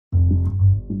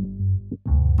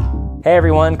Hey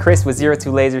everyone, Chris with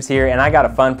WWII Lasers here, and I got a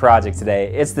fun project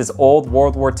today. It's this old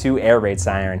World War II air raid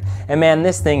siren, and man,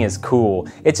 this thing is cool.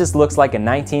 It just looks like a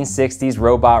 1960s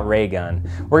robot ray gun.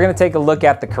 We're going to take a look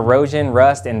at the corrosion,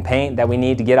 rust, and paint that we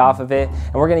need to get off of it,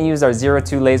 and we're going to use our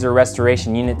WWII laser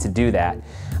restoration unit to do that.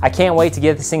 I can't wait to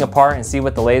get this thing apart and see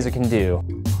what the laser can do.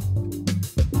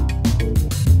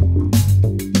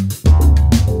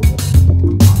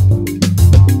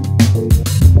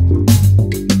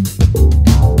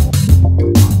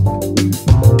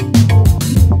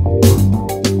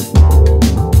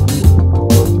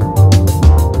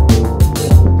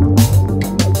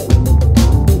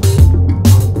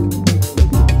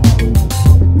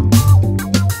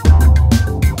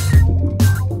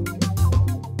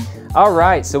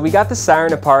 Alright, so we got the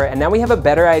siren apart, and now we have a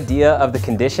better idea of the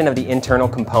condition of the internal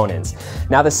components.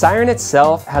 Now the siren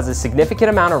itself has a significant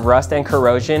amount of rust and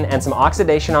corrosion and some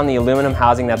oxidation on the aluminum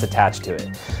housing that's attached to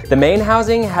it. The main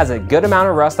housing has a good amount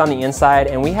of rust on the inside,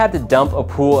 and we had to dump a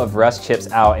pool of rust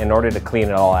chips out in order to clean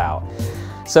it all out.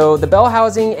 So the bell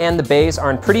housing and the base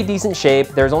are in pretty decent shape.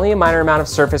 There's only a minor amount of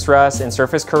surface rust and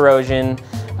surface corrosion,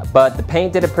 but the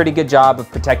paint did a pretty good job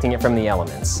of protecting it from the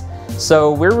elements.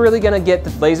 So we're really going to get the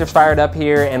lasers fired up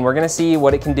here, and we're going to see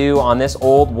what it can do on this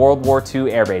old World War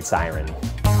II air raid siren.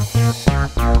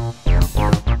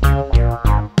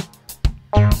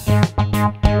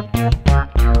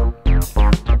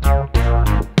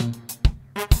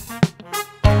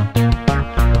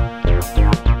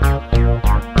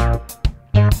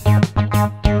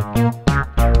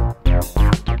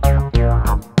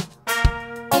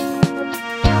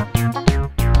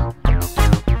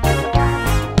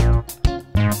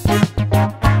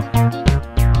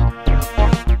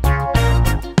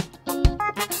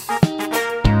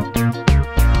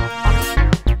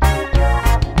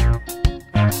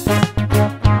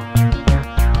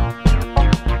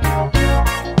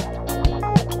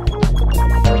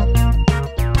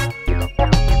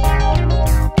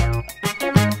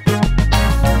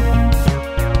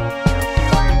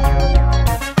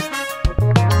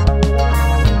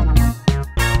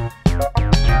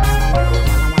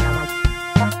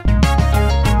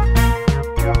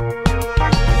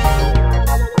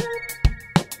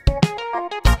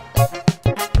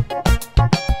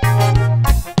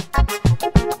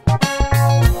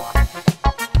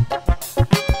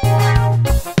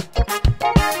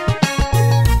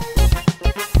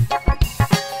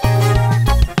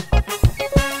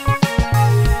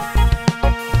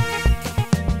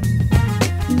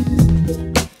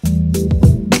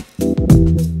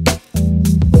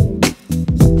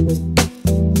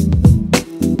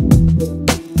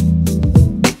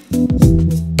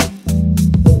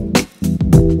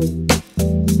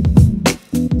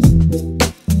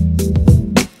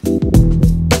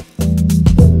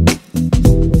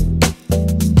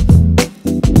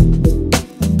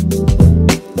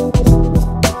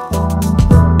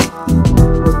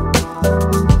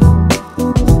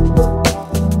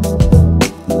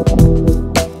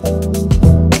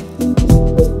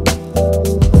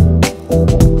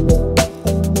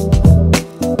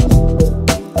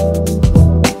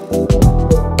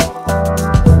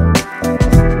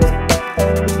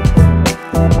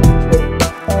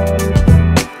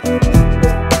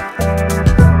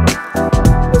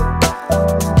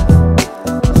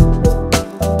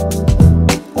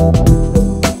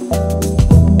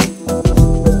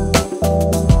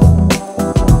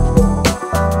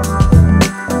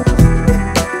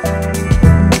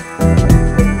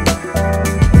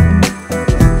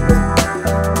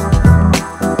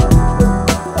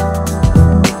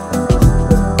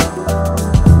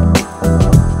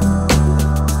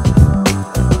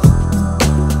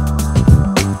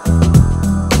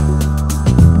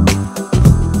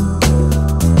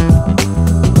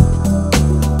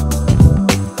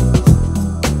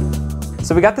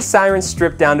 So we got the siren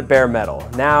stripped down to bare metal.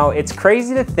 Now, it's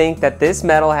crazy to think that this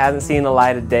metal hasn't seen the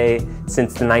light of day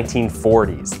since the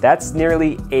 1940s. That's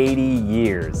nearly 80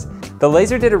 years. The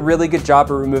laser did a really good job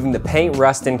of removing the paint,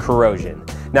 rust, and corrosion.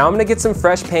 Now I'm gonna get some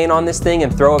fresh paint on this thing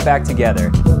and throw it back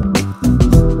together.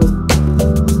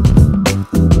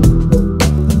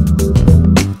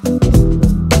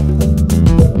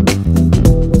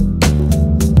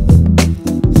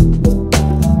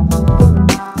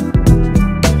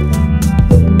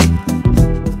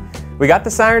 We got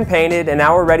the siren painted, and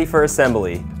now we're ready for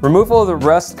assembly. Removal of the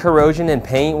rust, corrosion, and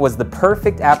paint was the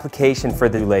perfect application for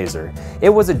the laser. It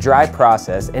was a dry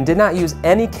process and did not use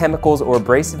any chemicals or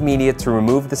abrasive media to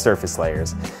remove the surface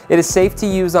layers. It is safe to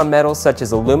use on metals such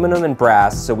as aluminum and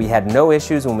brass, so we had no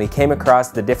issues when we came across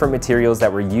the different materials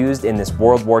that were used in this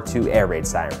World War II air raid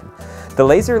siren. The The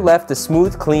laser left a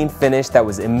smooth, clean finish that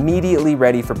was immediately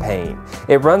ready for paint.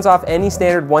 It runs off any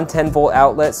standard 110-volt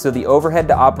outlet, so the overhead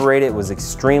to operate it was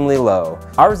extremely low.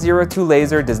 Our ZR-2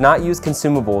 laser does not use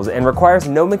consumables and requires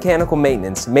no mechanical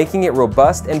maintenance, making it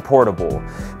robust and portable.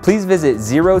 Please visit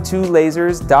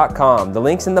ZR-2lasers.com. The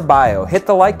link's in the bio. Hit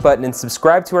the like button and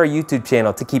subscribe to our YouTube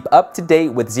channel to keep up to date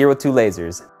with ZR-2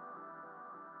 lasers.